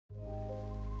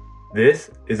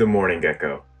This is a mourning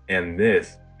gecko, and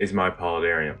this is my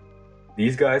polidarium.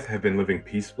 These guys have been living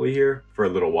peacefully here for a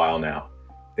little while now.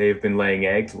 They've been laying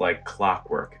eggs like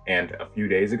clockwork, and a few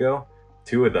days ago,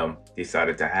 two of them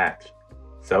decided to hatch.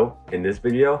 So, in this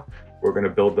video, we're going to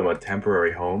build them a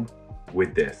temporary home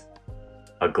with this,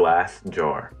 a glass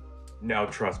jar. Now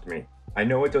trust me, I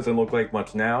know it doesn't look like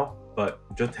much now, but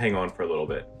just hang on for a little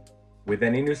bit. With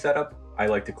any new setup, I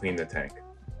like to clean the tank.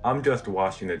 I'm just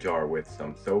washing the jar with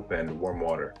some soap and warm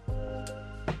water.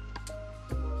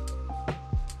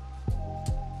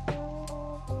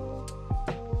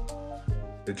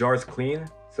 The jar's clean,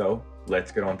 so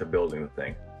let's get on to building the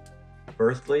thing.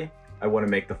 Firstly, I want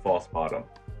to make the false bottom.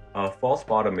 A false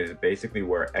bottom is basically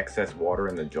where excess water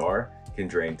in the jar can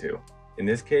drain to. In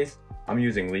this case, I'm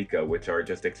using leca, which are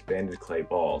just expanded clay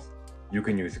balls. You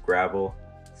can use gravel,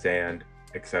 sand,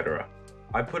 etc.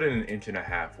 I put in 1.5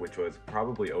 inches, which was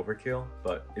probably overkill,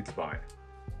 but it's fine.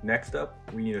 Next up,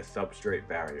 we need a substrate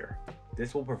barrier.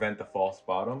 This will prevent the false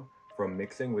bottom from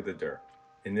mixing with the dirt.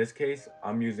 In this case,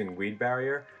 I'm using weed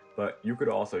barrier, but you could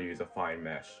also use a fine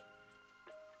mesh.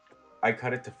 I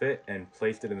cut it to fit and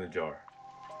placed it in the jar.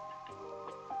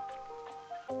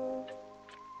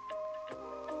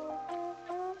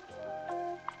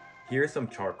 Here's some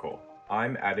charcoal.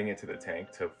 I'm adding it to the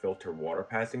tank to filter water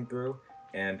passing through,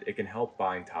 and it can help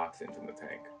bind toxins in the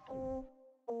tank.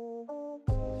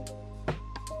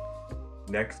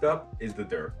 Next up is the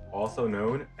dirt, also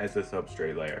known as the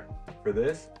substrate layer. For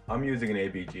this, I'm using an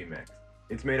ABG mix.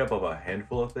 It's made up of a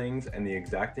handful of things, and the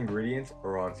exact ingredients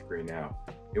are on screen now.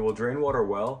 It will drain water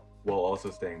well while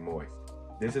also staying moist.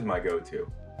 This is my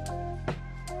go-to.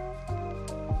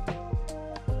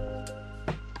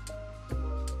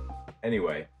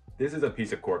 Anyway, this is a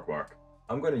piece of cork bark.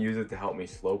 I'm going to use it to help me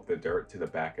slope the dirt to the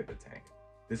back of the tank.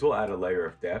 This will add a layer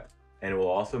of depth, and it will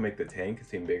also make the tank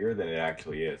seem bigger than it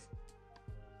actually is.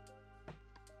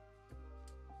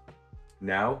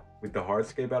 Now, with the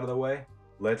hardscape out of the way,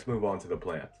 let's move on to the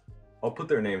plants. I'll put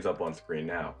their names up on screen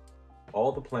now.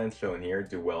 All the plants shown here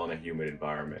do well in a humid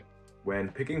environment. When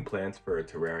picking plants for a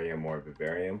terrarium or a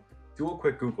vivarium, do a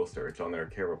quick Google search on their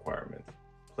care requirements.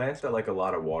 Plants that like a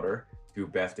lot of water do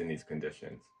best in these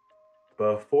conditions.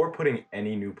 Before putting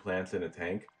any new plants in a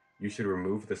tank, you should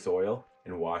remove the soil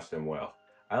and wash them well.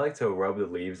 I like to rub the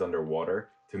leaves under water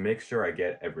to make sure I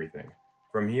get everything.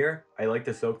 From here, I like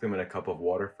to soak them in a cup of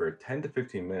water for 10 to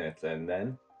 15 minutes and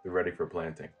then they're ready for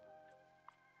planting.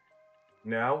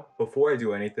 Now, before I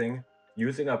do anything,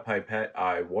 using a pipette,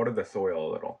 I water the soil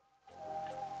a little.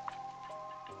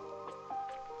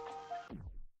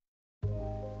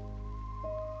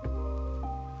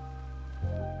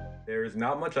 There's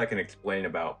not much I can explain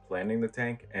about planting the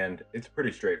tank, and it's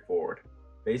pretty straightforward.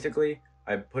 Basically,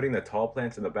 I'm putting the tall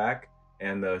plants in the back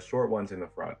and the short ones in the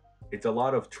front. It's a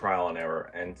lot of trial and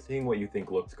error and seeing what you think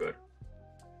looks good.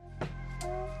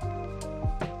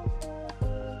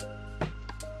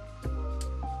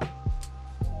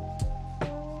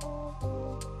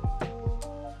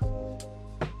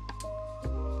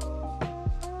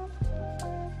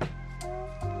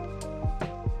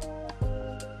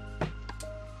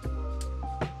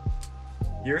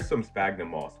 Here's some sphagnum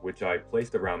moss, which I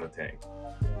placed around the tank.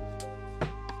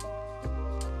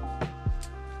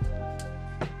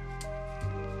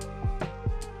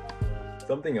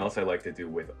 Something else I like to do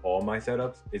with all my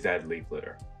setups is add leaf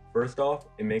litter. First off,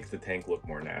 it makes the tank look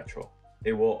more natural.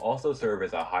 It will also serve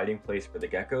as a hiding place for the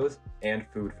geckos and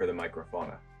food for the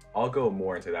microfauna. I'll go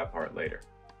more into that part later.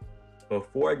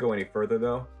 Before I go any further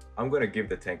though, I'm going to give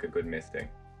the tank a good misting.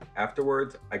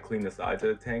 Afterwards, I clean the sides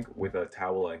of the tank with a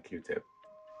towel and Q-tip.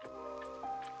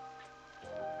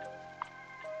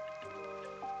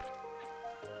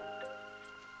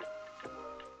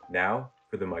 Now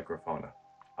for the microfauna.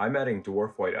 I'm adding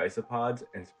dwarf white isopods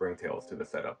and springtails to the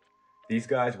setup. These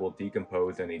guys will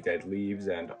decompose any dead leaves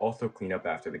and also clean up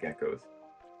after the geckos.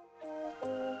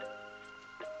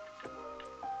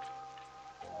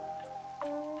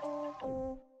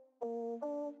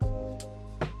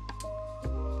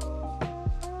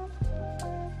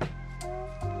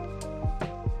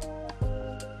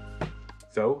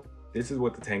 So, this is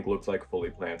what the tank looks like fully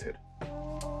planted.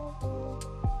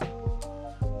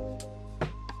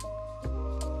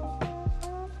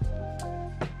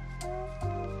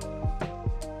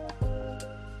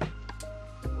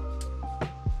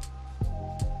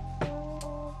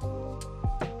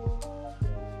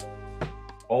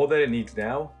 All that it needs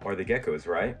now are the geckos,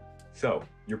 right? So,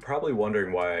 you're probably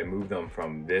wondering why I moved them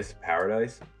from this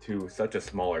paradise to such a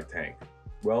smaller tank.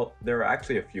 Well, there are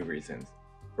actually a few reasons.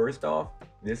 First off,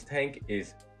 this tank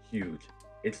is huge.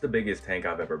 It's the biggest tank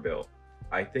I've ever built.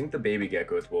 I think the baby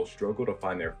geckos will struggle to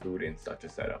find their food in such a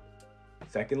setup.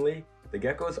 Secondly, the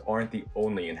geckos aren't the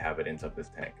only inhabitants of this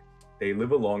tank. They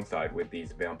live alongside with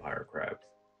these vampire crabs.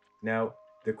 Now,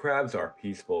 the crabs are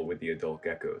peaceful with the adult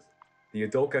geckos. The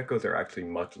adult geckos are actually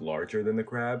much larger than the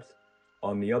crabs.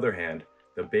 On the other hand,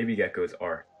 the baby geckos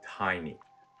are tiny.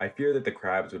 I fear that the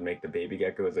crabs would make the baby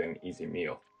geckos an easy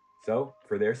meal. So,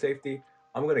 for their safety,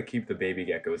 I'm going to keep the baby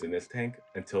geckos in this tank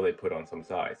until they put on some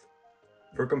size.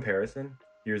 For comparison,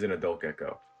 here's an adult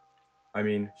gecko. I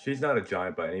mean, she's not a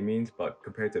giant by any means, but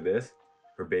compared to this,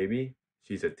 her baby,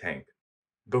 she's a tank.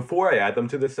 Before I add them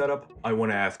to this setup, I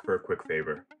want to ask for a quick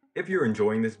favor. If you're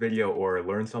enjoying this video or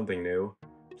learned something new,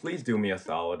 please do me a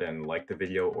solid and like the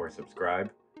video or subscribe.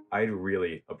 I'd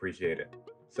really appreciate it.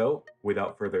 So,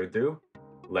 without further ado,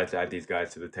 let's add these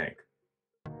guys to the tank.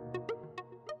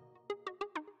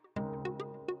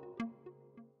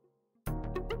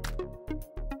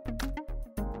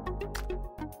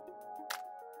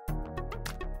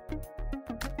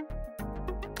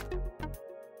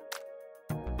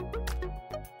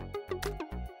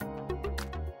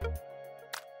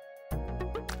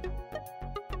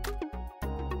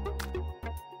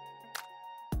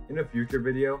 In a future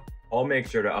video, I'll make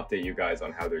sure to update you guys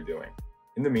on how they're doing.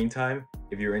 In the meantime,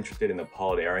 if you're interested in the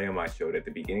Terrarium I showed at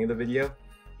the beginning of the video,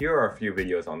 here are a few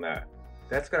videos on that.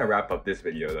 That's gonna wrap up this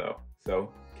video though,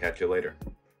 so catch you later.